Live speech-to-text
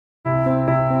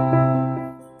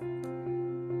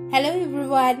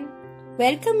everyone.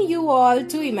 Welcome you all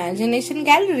to Imagination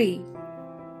Gallery.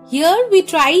 Here we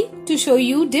try to show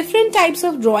you different types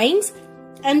of drawings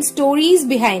and stories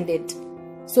behind it.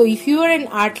 So if you are an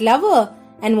art lover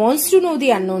and wants to know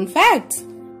the unknown facts,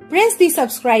 press the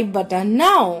subscribe button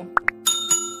now.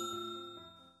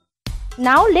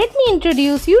 Now let me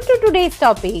introduce you to today's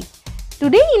topic.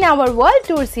 Today in our world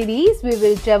tour series, we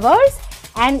will traverse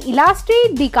and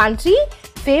illustrate the country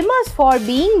famous for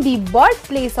being the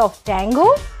birthplace of tango,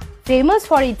 famous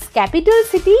for its capital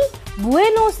city,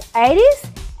 Buenos Aires,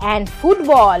 and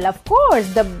football. Of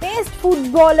course, the best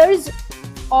footballers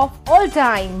of all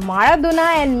time,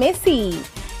 Maradona and Messi.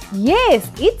 Yes,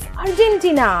 it's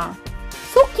Argentina.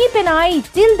 So keep an eye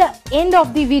till the end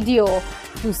of the video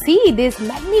to see this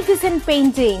magnificent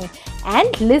painting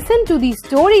and listen to the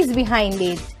stories behind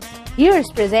it.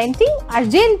 Here's presenting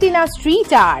Argentina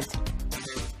street art.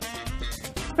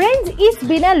 Friends, it's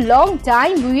been a long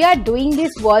time we are doing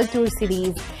this world tour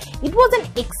series. It was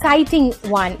an exciting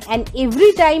one, and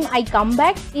every time I come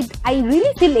back, I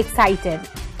really feel excited.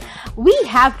 We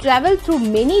have traveled through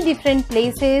many different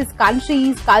places,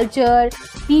 countries, culture,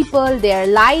 people, their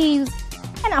lives,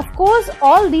 and of course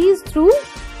all these through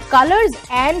colors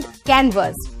and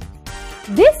canvas.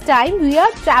 This time we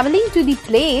are traveling to the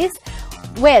place,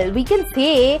 well, we can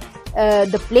say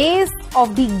the place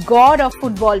of the god of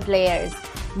football players,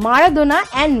 Maradona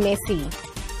and Messi.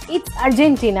 It's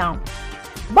Argentina.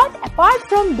 But apart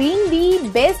from being the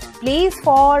best place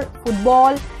for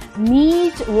football,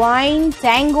 meat, wine,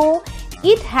 tango,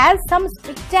 it has some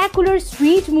spectacular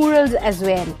street murals as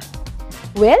well.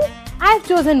 Well, I have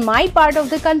chosen my part of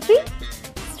the country,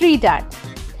 street art.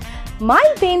 My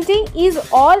painting is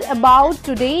all about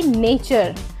today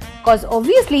nature, because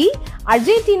obviously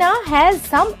Argentina has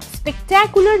some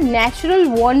spectacular natural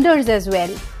wonders as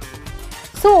well.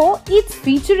 So it's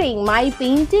featuring, my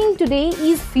painting today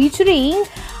is featuring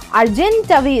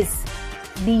Argentavis,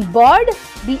 the bird,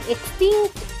 the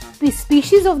extinct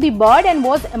species of the bird, and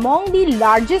was among the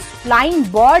largest flying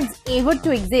birds ever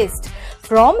to exist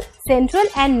from central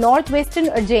and northwestern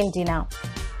Argentina.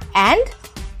 And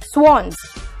swans,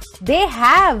 they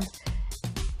have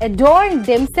adorned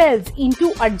themselves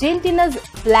into Argentina's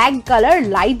flag color,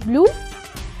 light blue,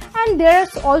 and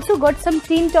there's also got some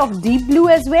tint of deep blue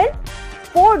as well,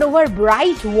 poured over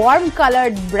bright warm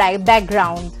colored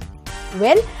background.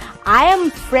 Well, I am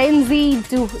frenzied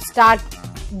to start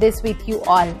this with you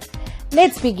all.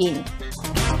 Let's begin.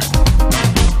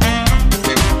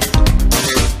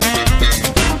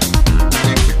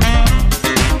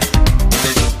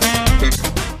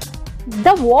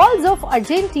 The walls of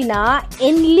Argentina,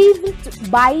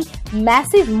 enlivened by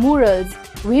massive murals,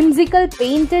 whimsical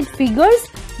painted figures,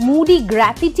 moody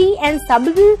graffiti, and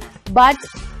subtle but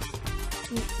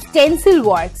stencil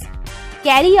works,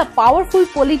 carry a powerful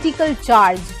political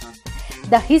charge.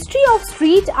 The history of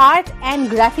street art and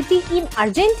graffiti in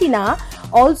Argentina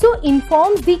also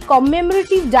informs the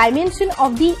commemorative dimension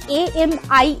of the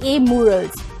AMIA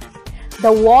murals.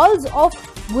 The walls of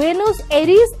Buenos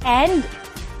Aires and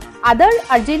other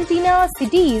Argentina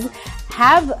cities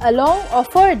have long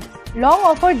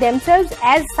offered themselves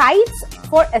as sites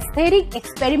for aesthetic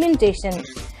experimentation,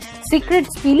 secret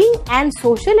spilling, and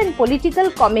social and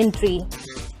political commentary.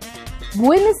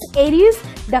 Buenos Aires,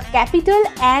 the capital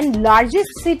and largest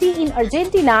city in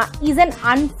Argentina, is an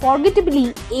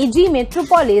unforgettably edgy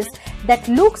metropolis that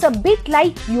looks a bit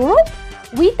like Europe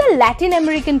with a Latin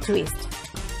American twist.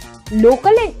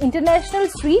 Local and international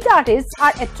street artists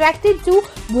are attracted to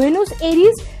Buenos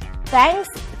Aires thanks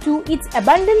to its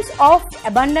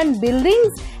abundant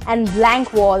buildings and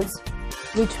blank walls,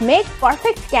 which make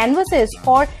perfect canvases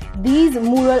for these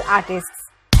mural artists.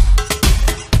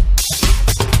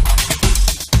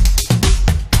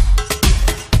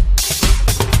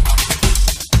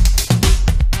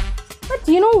 But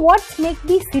you know what makes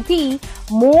the city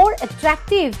more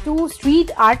attractive to street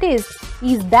artists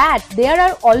is that there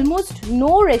are almost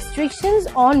no restrictions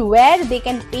on where they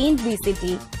can paint the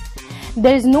city.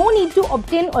 There is no need to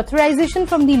obtain authorization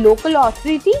from the local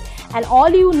authority, and all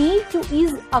you need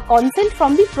is a consent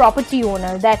from the property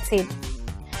owner. That's it.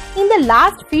 In the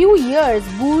last few years,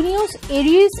 Buenos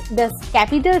Aires, the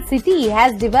capital city,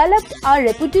 has developed a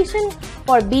reputation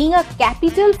for being a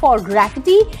capital for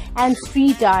graffiti and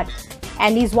street art,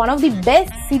 and is one of the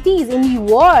best cities in the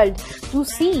world to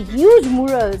see huge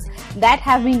murals that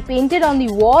have been painted on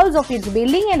the walls of its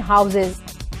buildings and houses.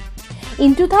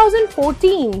 In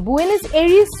 2014, Buenos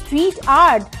Aires Street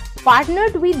Art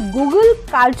partnered with Google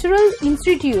Cultural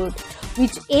Institute,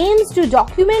 which aims to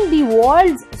document the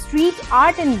world's street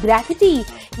art and graffiti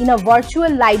in a virtual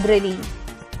library.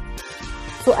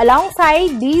 So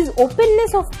alongside these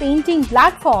openness of painting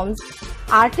platforms,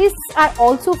 artists are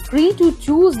also free to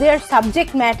choose their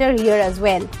subject matter here as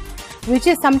well, which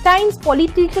is sometimes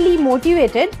politically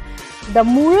motivated. The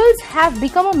murals have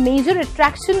become a major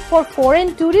attraction for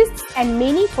foreign tourists, and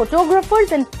many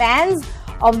photographers and fans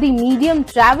of the medium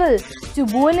travel to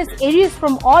Buenos Aires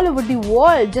from all over the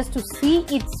world just to see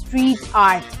its street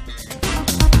art.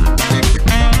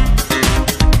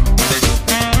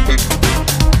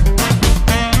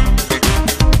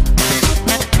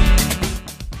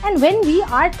 And when we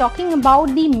are talking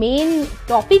about the main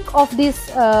topic of this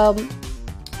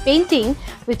painting,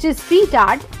 which is street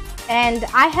art, and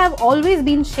I have always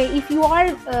been if you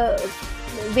are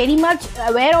very much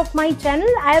aware of my channel,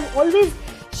 I have always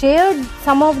shared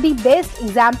some of the best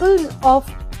examples of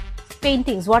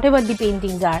paintings, whatever the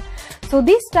paintings are. So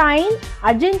this time,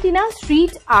 Argentina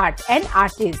street art and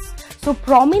artists. So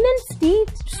prominent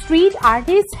street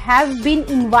artists have been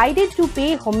invited to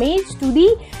pay homage to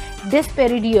the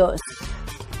Desperados.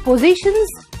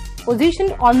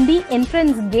 Positioned on the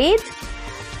entrance gate,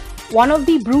 one of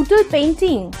the brutal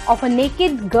painting of a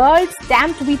naked girl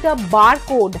stamped with a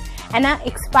barcode and an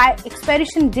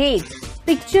expiration date,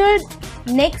 pictured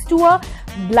next to a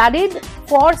blooded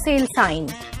for sale sign,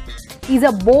 is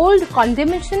a bold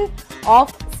condemnation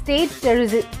of state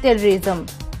terrorism.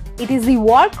 It is the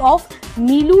work of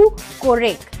Milu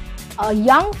Korek, a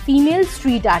young female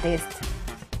street artist.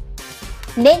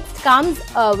 Next comes,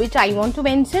 which I want to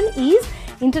mention, is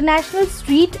international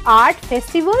street art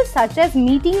festivals such as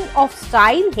Meeting of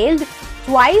Style, held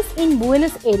twice in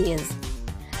Buenos Aires.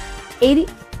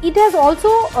 It has also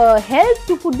helped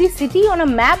to put the city on a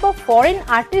map of foreign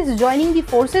artists joining the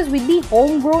forces with the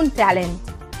homegrown talent.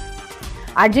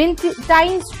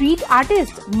 Argentine street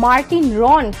artist Martin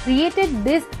Ron created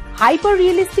this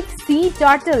hyper-realistic sea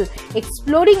turtle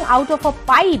exploding out of a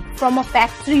pipe from a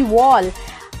factory wall,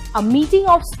 a meeting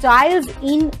of styles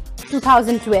in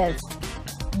 2012.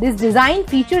 This design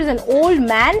features an old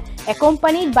man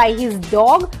accompanied by his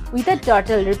dog with a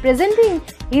turtle, representing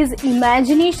his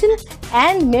imagination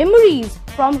and memories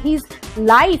from his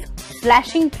life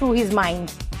flashing through his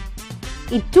mind.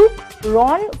 It took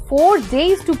Ron 4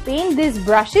 days to paint these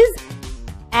brushes,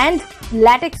 and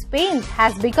latex paint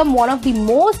has become one of the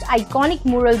most iconic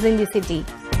murals in the city.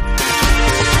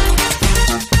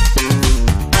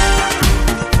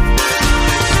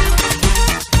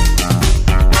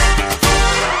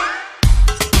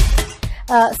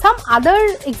 Some other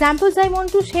examples I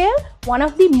want to share. One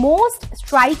of the most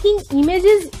striking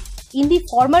images in the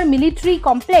former military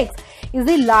complex is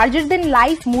the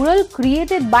larger-than-life mural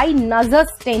created by Nazar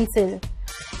Stencil,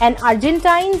 an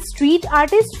Argentine street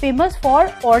artist famous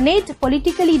for ornate,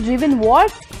 politically driven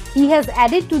work he has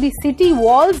added to the city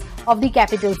walls of the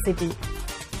capital city.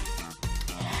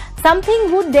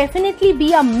 Something would definitely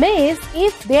be a miss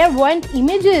if there weren't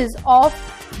images of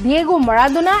Diego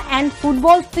Maradona and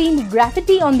football-themed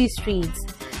graffiti on the streets.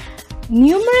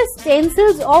 Numerous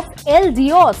stencils of El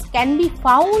Dios can be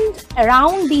found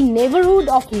around the neighborhood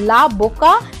of La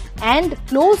Boca and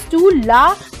close to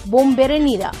La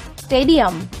Bombonera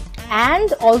Stadium,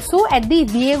 and also at the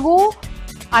Diego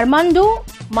Armando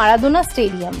Maradona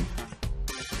Stadium,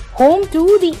 home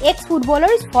to the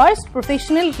ex-footballer's first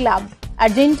professional club,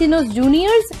 Argentinos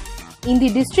Juniors, in the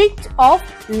district of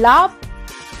La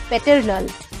Paternal,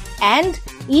 and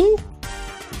in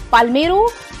Palmero,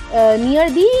 near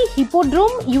the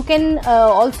Hippodrome, you can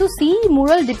also see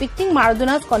mural depicting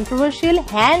Maradona's controversial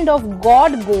Hand of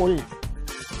God goal.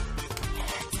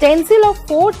 Stencil of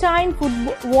 4-time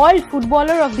World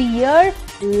Footballer of the Year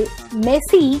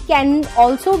Messi can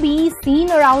also be seen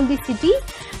around the city,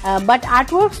 but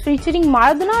artworks featuring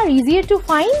Maradona are easier to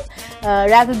find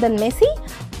rather than Messi.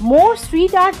 More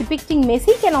street art depicting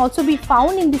Messi can also be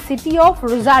found in the city of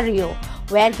Rosario,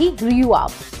 where he grew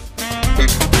up.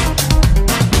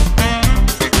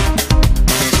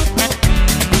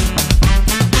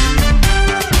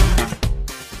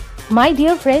 My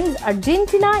dear friends,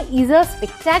 Argentina is a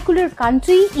spectacular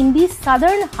country in the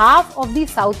southern half of the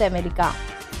South America.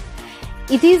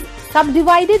 It is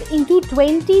subdivided into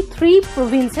 23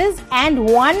 provinces and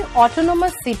one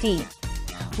autonomous city,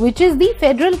 which is the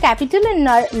federal capital and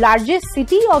largest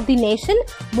city of the nation,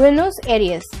 Buenos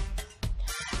Aires.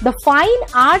 The fine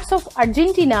arts of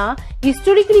Argentina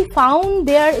historically found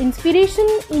their inspiration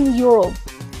in Europe.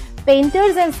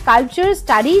 Painters and sculptors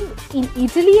studied in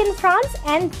Italy and France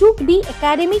and took the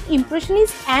academic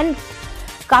Impressionist and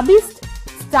Cubist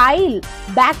style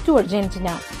back to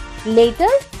Argentina. Later,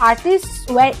 artists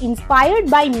were inspired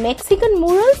by Mexican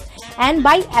murals and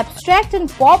by abstract and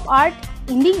pop art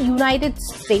in the United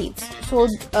States. So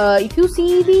if you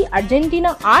see the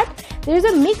Argentina art, there is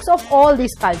a mix of all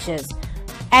these cultures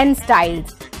and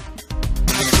styles.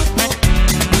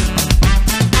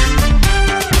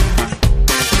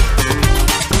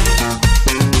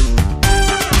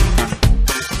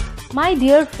 My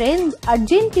dear friends,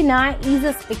 Argentina is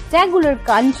a spectacular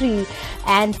country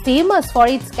and famous for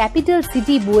its capital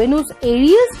city Buenos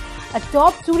Aires, a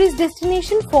top tourist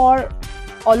destination for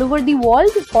all over the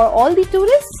world for all the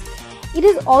tourists. It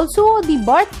is also the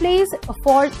birthplace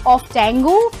of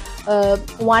tango,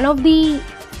 one of the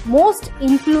most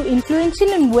influential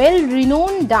and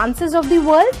well-renowned dances of the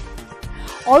world.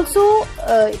 Also,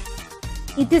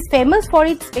 it is famous for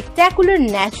its spectacular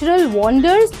natural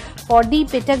wonders, for the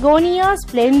Patagonia,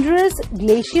 splendorous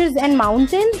glaciers and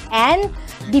mountains, and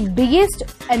the biggest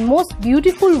and most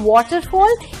beautiful waterfall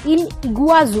in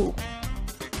Iguazu.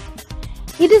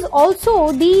 It is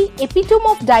also the epitome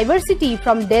of diversity,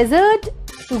 from desert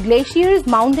to glaciers,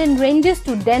 mountain ranges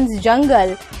to dense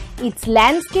jungle. Its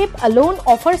landscape alone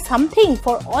offers something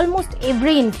for almost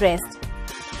every interest.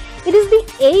 It is the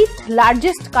 8th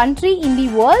largest country in the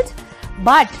world,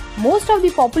 but most of the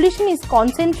population is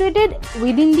concentrated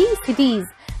within the cities,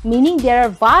 meaning there are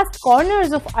vast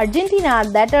corners of Argentina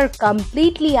that are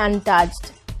completely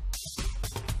untouched.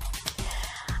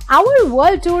 Our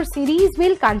world tour series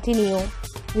will continue.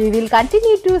 We will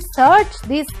continue to search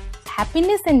this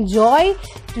happiness and joy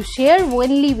to share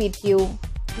only with you.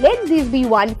 Let this be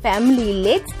one family.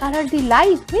 Let's color the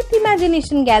life with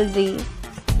Imagination Gallery.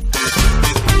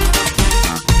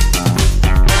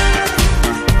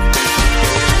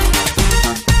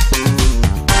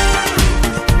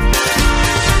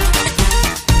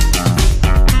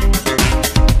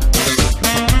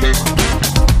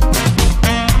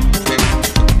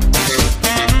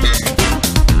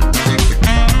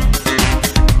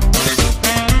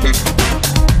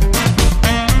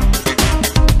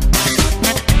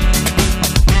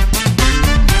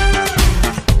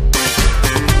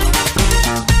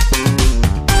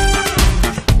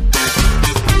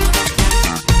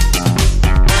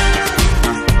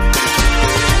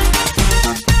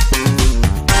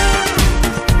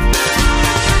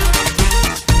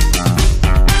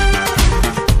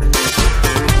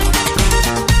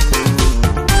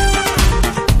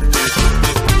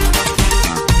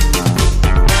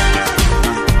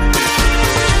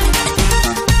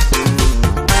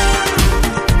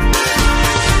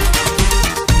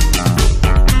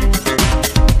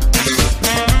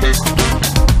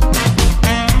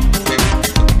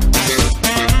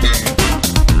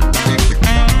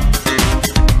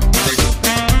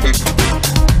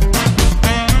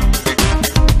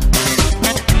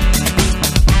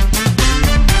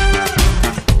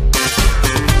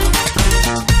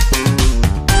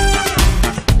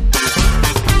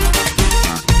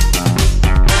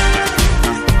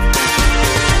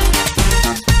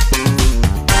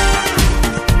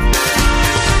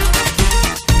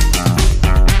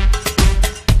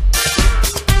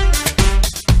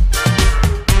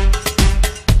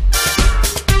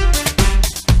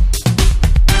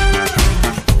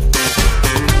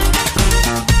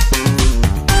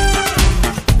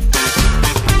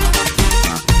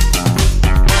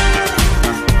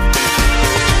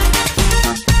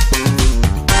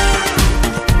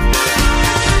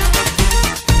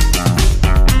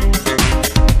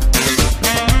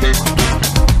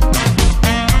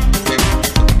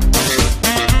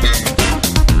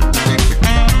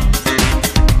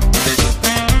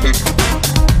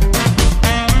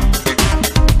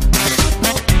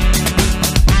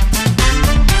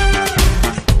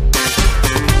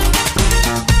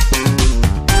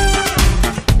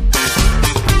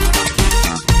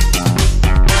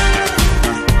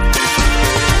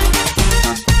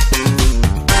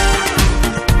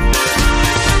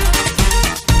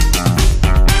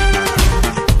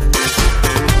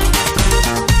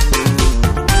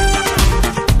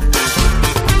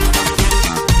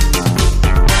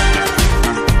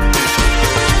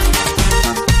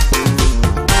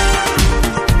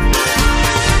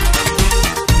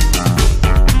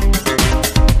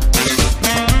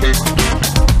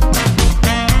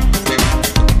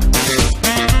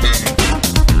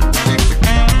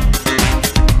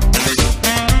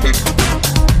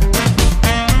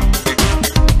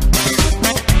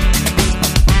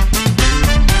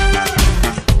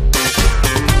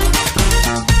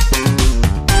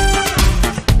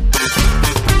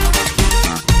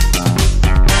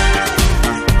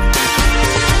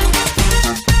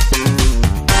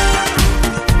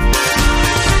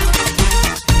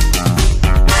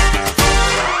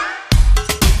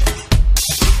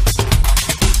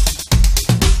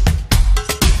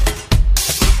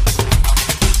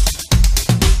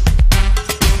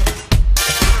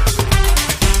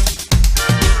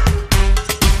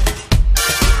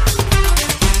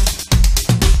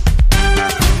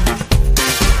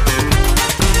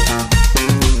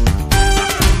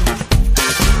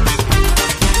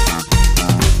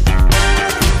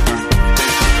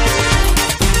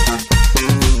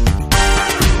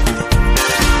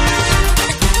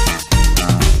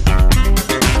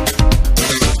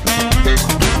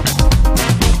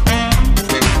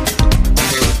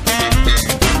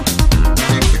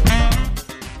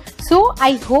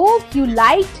 I hope you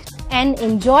liked and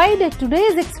enjoyed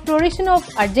today's exploration of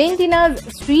Argentina's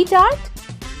street art.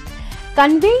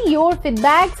 Convey your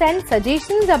feedbacks and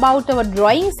suggestions about our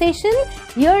drawing session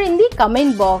here in the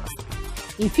comment box.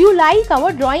 If you like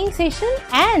our drawing session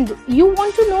and you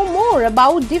want to know more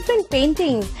about different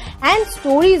paintings and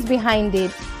stories behind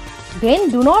it,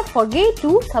 then do not forget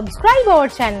to subscribe our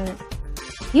channel.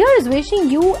 Here is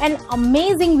wishing you an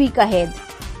amazing week ahead.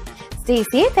 Stay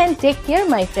safe and take care,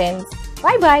 my friends.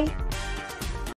 Bye bye.